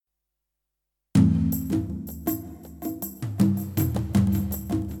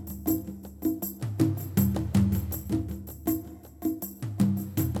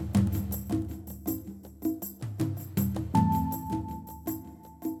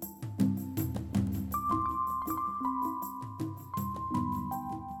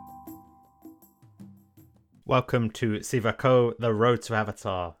Welcome to Sivako, The Road to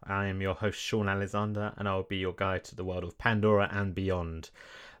Avatar. I am your host, Sean Alexander, and I will be your guide to the world of Pandora and beyond.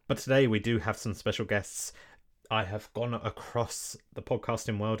 But today we do have some special guests. I have gone across the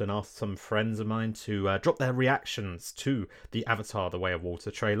podcasting world and asked some friends of mine to drop their reactions to the Avatar, The Way of Water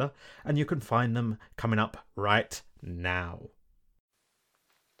trailer, and you can find them coming up right now.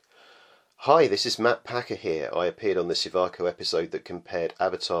 Hi, this is Matt Packer here. I appeared on the Sivako episode that compared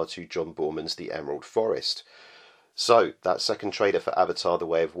Avatar to John Boorman's The Emerald Forest. So, that second trailer for Avatar The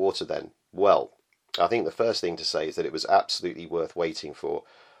Way of Water then. Well, I think the first thing to say is that it was absolutely worth waiting for.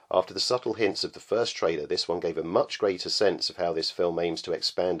 After the subtle hints of the first trailer, this one gave a much greater sense of how this film aims to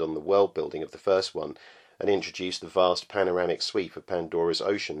expand on the world building of the first one and introduce the vast panoramic sweep of Pandora's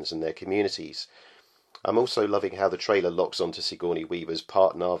oceans and their communities. I'm also loving how the trailer locks onto Sigourney Weaver's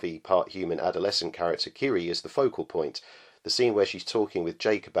part Na'vi, part human adolescent character Kiri as the focal point. The scene where she's talking with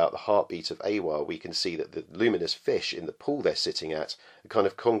Jake about the heartbeat of Awa, we can see that the luminous fish in the pool they're sitting at are kind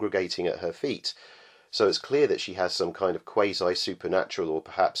of congregating at her feet. So it's clear that she has some kind of quasi-supernatural or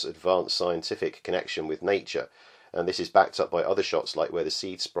perhaps advanced scientific connection with nature. And this is backed up by other shots like where the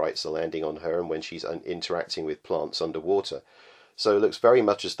seed sprites are landing on her and when she's interacting with plants underwater. So it looks very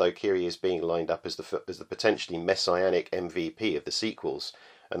much as though Kiri is being lined up as the potentially messianic MVP of the sequels,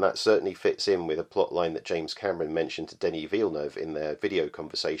 and that certainly fits in with a plotline that James Cameron mentioned to Denis Villeneuve in their video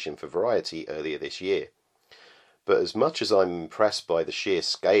conversation for Variety earlier this year. But as much as I'm impressed by the sheer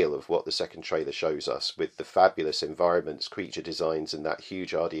scale of what the second trailer shows us, with the fabulous environments, creature designs and that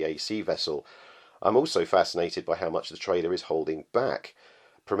huge RDA sea vessel, I'm also fascinated by how much the trailer is holding back.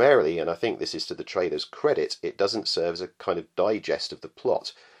 Primarily, and I think this is to the trailer's credit, it doesn't serve as a kind of digest of the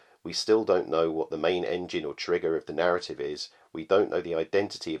plot. We still don't know what the main engine or trigger of the narrative is. We don't know the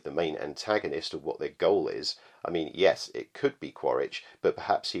identity of the main antagonist or what their goal is. I mean, yes, it could be Quaritch, but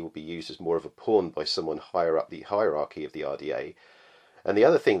perhaps he will be used as more of a pawn by someone higher up the hierarchy of the RDA. And the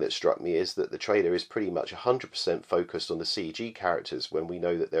other thing that struck me is that the trailer is pretty much 100% focused on the CG characters when we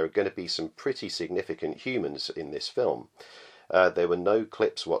know that there are going to be some pretty significant humans in this film. There were no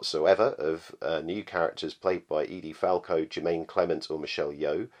clips whatsoever of new characters played by Edie Falco, Jermaine Clement or Michelle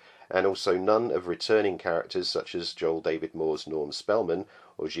Yeoh, and also none of returning characters such as Joel David Moore's Norm Spellman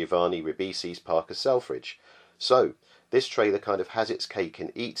or Giovanni Ribisi's Parker Selfridge. So, this trailer kind of has its cake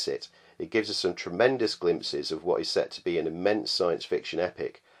and eats it. It gives us some tremendous glimpses of what is set to be an immense science fiction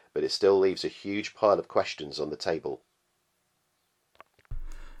epic, but it still leaves a huge pile of questions on the table.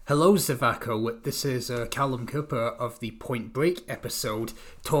 Hello Sivako, this is Callum Cooper of the Point Break episode,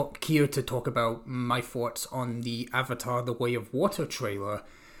 here to talk about my thoughts on the Avatar The Way of Water trailer.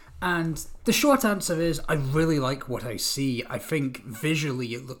 And the short answer is, I really like what I see. I think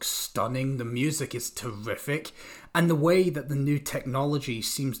visually it looks stunning, the music is terrific, and the way that the new technology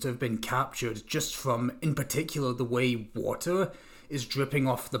seems to have been captured just from, in particular, the way water is dripping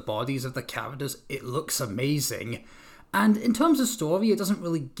off the bodies of the characters, it looks amazing. And in terms of story, it doesn't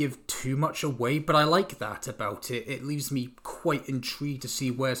really give too much away, but I like that about it. It leaves me quite intrigued to see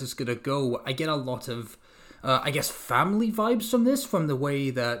where this is going to go. I get a lot of, family vibes from this, from the way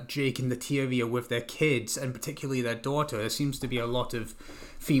that Jake and Neytiri are with their kids, and particularly their daughter. There seems to be a lot of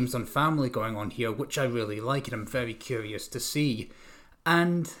themes on family going on here, which I really like, and I'm very curious to see.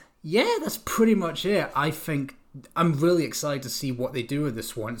 And yeah, that's pretty much it. I think I'm really excited to see what they do with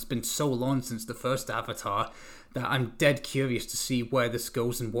this one. It's been so long since the first Avatar that I'm dead curious to see where this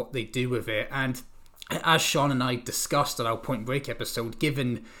goes and what they do with it. And as Sean and I discussed on our Point Break episode,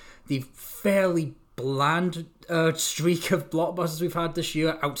 given the fairly bland streak of blockbusters we've had this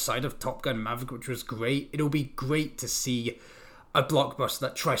year outside of Top Gun Maverick, which was great, it'll be great to see a blockbuster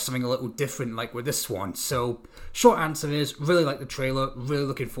that tries something a little different like with this one. So short answer is, really like the trailer, really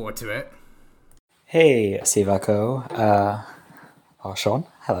looking forward to it. Hey, Sivako. Sean,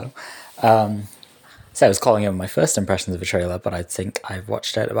 hello. So I was calling in my first impressions of a trailer, but I think I've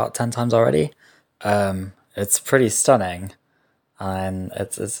watched it about 10 times already. It's pretty stunning, and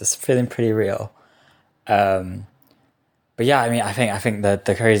it's feeling pretty real. But yeah, I mean, I think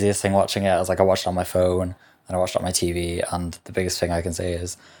the craziest thing watching it is like I watched it on my phone and I watched it on my TV, and the biggest thing I can say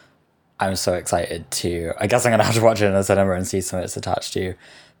is I'm so excited to. I guess I'm gonna have to watch it in a cinema and see something it's attached to.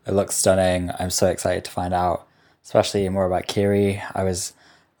 It looks stunning. I'm so excited to find out, especially more about Kiri. I was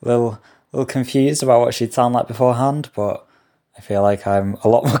a little confused about what she'd sound like beforehand, but I feel like I'm a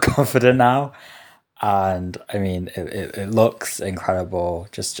lot more confident now. And I mean, it looks incredible.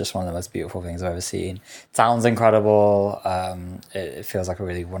 Just one of the most beautiful things I've ever seen. It sounds incredible. It feels like a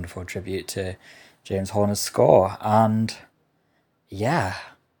really wonderful tribute to James Horner's score. And yeah,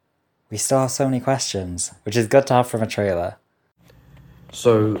 we still have so many questions, which is good to have from a trailer.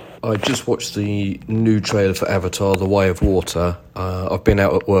 So I just watched the new trailer for Avatar: The Way of Water. I've been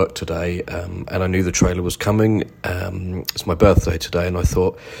out at work today, and I knew the trailer was coming. It's my birthday today, and I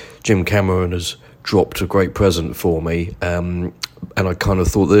thought Jim Cameron has dropped a great present for me. And I kind of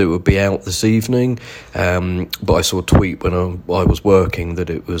thought that it would be out this evening, but I saw a tweet when I was working that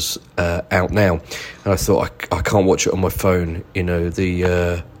it was out now, and I thought I can't watch it on my phone. You know,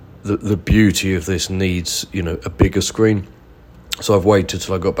 the beauty of this needs, you know, a bigger screen. So I've waited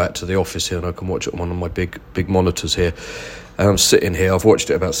till I got back to the office here and I can watch it on one of my big monitors here. And I'm sitting here, I've watched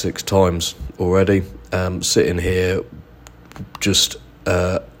it about 6 times already, sitting here just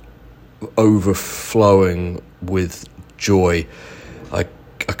overflowing with joy. I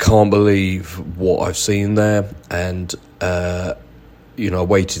can't believe what I've seen there, and you know, I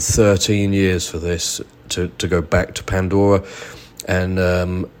waited 13 years for this to go back to Pandora,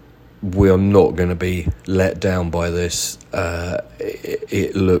 and we are not going to be let down by this.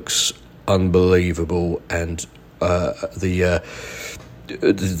 It looks unbelievable, and the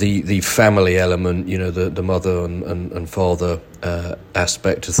family element, you know, the mother and father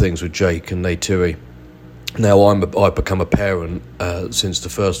aspect of things with Jake and Neytiri. Now I've become a parent since the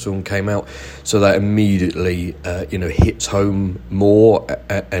first film came out, so that immediately you know, hits home more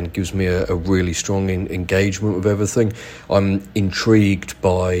and gives me a really strong engagement with everything. I'm intrigued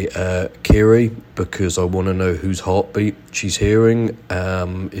by Kiri because I want to know whose heartbeat she's hearing.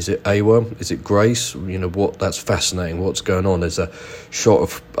 Is it Awa? Is it Grace? You know what? That's fascinating. What's going on? There's a shot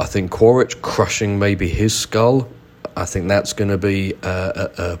of, I think, Quaritch crushing maybe his skull. I think that's going to be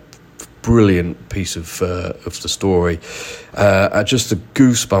a brilliant piece of the story. Just the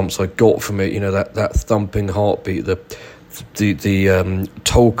goosebumps I got from it, you know, that thumping heartbeat, the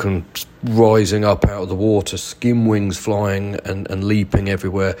Tolkien rising up out of the water, skim wings flying and leaping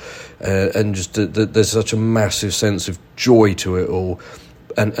everywhere, and just there's such a massive sense of joy to it all,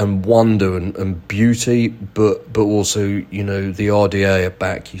 and wonder and beauty, but also, you know, the RDA are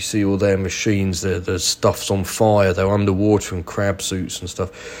back. You see all their machines, the stuff's on fire, they're underwater in crab suits and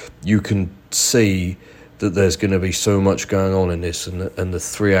stuff. You can see that there's going to be so much going on in this, and the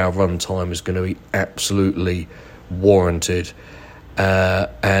 3-hour runtime is going to be absolutely warranted. I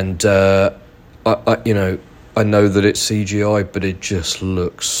you know, I know that it's CGI, but it just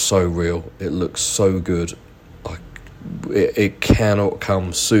looks so real. It looks so good. It cannot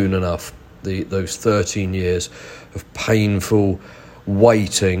come soon enough. Those 13 years of painful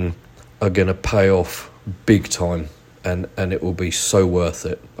waiting are going to pay off big time, and it will be so worth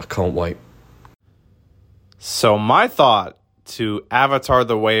it. I can't wait. So my thought to Avatar: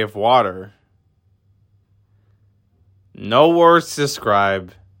 The Way of Water, no words to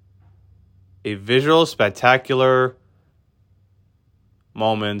describe a visual spectacular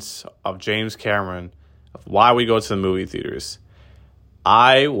moments of James Cameron, of why we go to the movie theaters.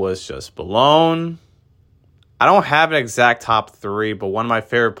 I was just blown. I don't have an exact top 3, but one of my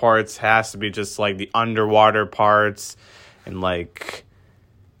favorite parts has to be just like the underwater parts, and like,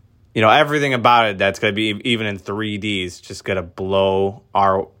 you know, everything about it that's going to be even in 3D is just going to blow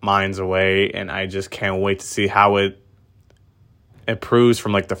our minds away. And I just can't wait to see how it improves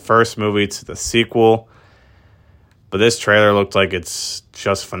from like the first movie to the sequel. But this trailer looked like it's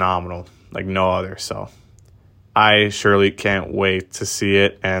just phenomenal, like no other. So I surely can't wait to see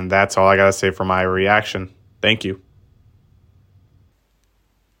it. And that's all I got to say for my reaction. Thank you.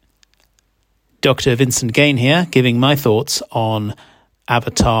 Dr. Vincent Gain here, giving my thoughts on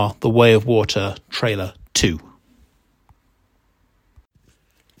Avatar: The Way of Water Trailer 2.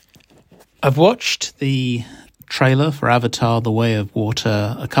 I've watched the trailer for Avatar: The Way of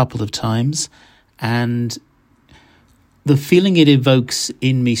Water a couple of times, and the feeling it evokes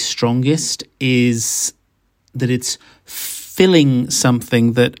in me strongest is that it's filling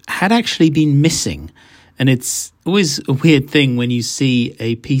something that had actually been missing. And it's always a weird thing when you see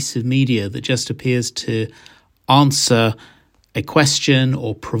a piece of media that just appears to answer a question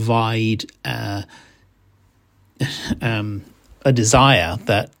or provide a desire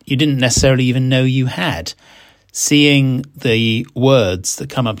that you didn't necessarily even know you had. Seeing the words that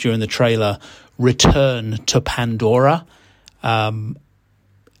come up during the trailer, "Return to Pandora," and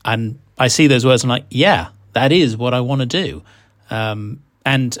I see those words, I'm like, yeah, that is what I want to do.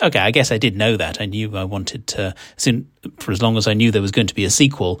 And okay, I guess I did know that. I knew I wanted to, for as long as I knew there was going to be a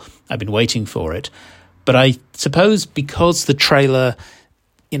sequel, I've been waiting for it. But I suppose because the trailer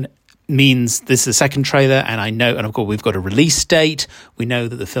means this is the second trailer, and I know, and of course we've got a release date. We know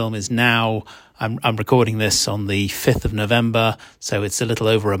that the film is now, I'm recording this on the 5th of November, so it's a little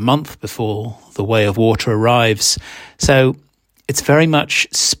over a month before The Way of Water arrives. So it's very much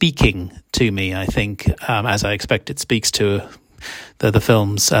speaking to me, I think, as I expect it speaks to the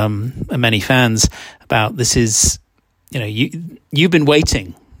film's many fans about this is, you've been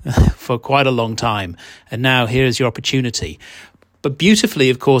waiting for quite a long time, and now here's your opportunity. But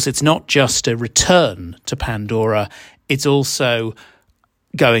beautifully, of course, it's not just a return to Pandora, it's also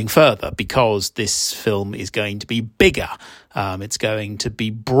going further, because this film is going to be bigger, it's going to be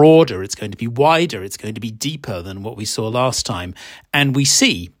broader, it's going to be wider, it's going to be deeper than what we saw last time. And we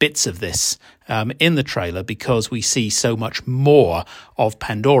see bits of this in the trailer, because we see so much more of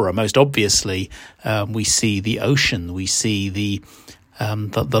Pandora. Most obviously, we see the ocean, we see the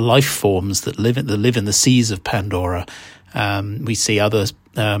life forms that live in the seas of Pandora. We see other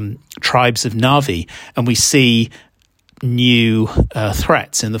tribes of Na'vi, and we see new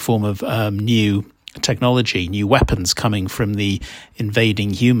threats in the form of new technology, new weapons coming from the invading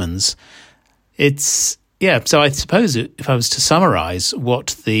humans. So I suppose if I was to summarize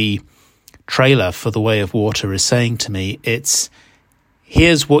what the trailer for The Way of Water is saying to me, it's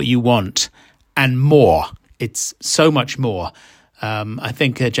here's what you want and more. It's so much more. I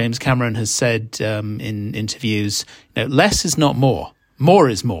think James Cameron has said in interviews, less is not more. More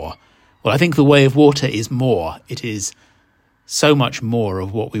is more. Well, I think The Way of Water is more. It is so much more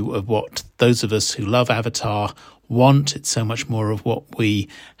of what those of us who love Avatar want. It's so much more of what we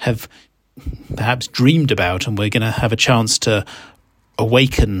have perhaps dreamed about, and we're going to have a chance to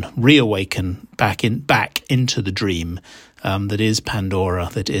reawaken back into the dream that is Pandora,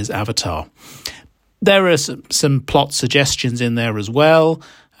 that is Avatar. There are some plot suggestions in there as well.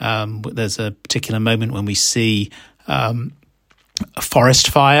 There's a particular moment when we see a forest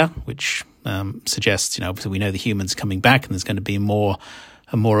fire, which suggests, we know the humans coming back, and there's going to be more,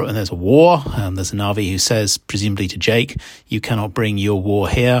 and there's a war. There's a Na'vi who says, presumably to Jake, "You cannot bring your war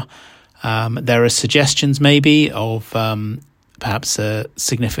here." There are suggestions maybe of perhaps a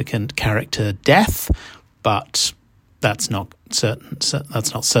significant character death, but that's not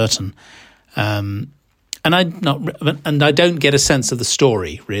certain. And I don't get a sense of the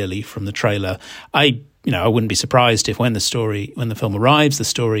story really from the trailer. I wouldn't be surprised if when the film arrives, the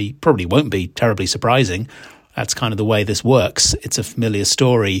story probably won't be terribly surprising. That's kind of the way this works. It's a familiar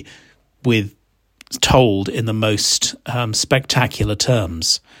story told in the most spectacular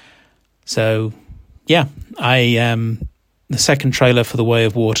terms. So, yeah, the second trailer for The Way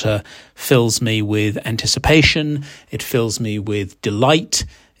of Water fills me with anticipation. It fills me with delight.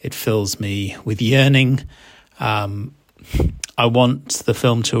 It fills me with yearning. I want the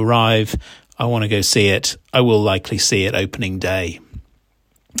film to arrive. I want to go see it. I will likely see it opening day.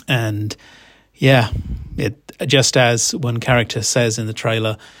 And yeah, it just as one character says in the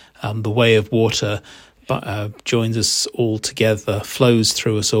trailer, The Way of Water joins us all together, flows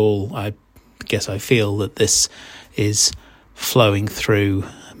through us all. I guess I feel that this is flowing through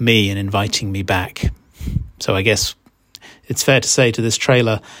me and inviting me back. So I guess it's fair to say to this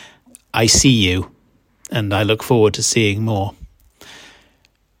trailer, I see you, and I look forward to seeing more.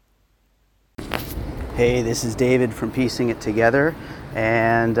 Hey, this is David from Piecing It Together,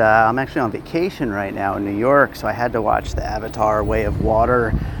 and I'm actually on vacation right now in New York, so I had to watch the Avatar Way of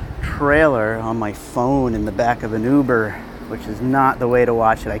Water trailer on my phone in the back of an Uber, which is not the way to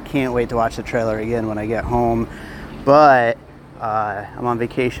watch it. I can't wait to watch the trailer again when I get home, but I'm on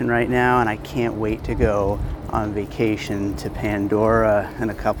vacation right now, and I can't wait to go on vacation to Pandora in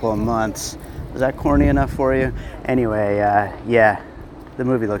a couple of months. Was that corny enough for you? Anyway, yeah, the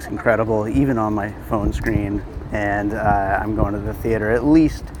movie looks incredible, even on my phone screen, and I'm going to the theater at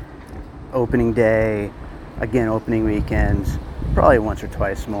least opening day, again opening weekends, probably once or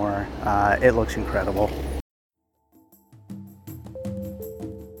twice more. It looks incredible.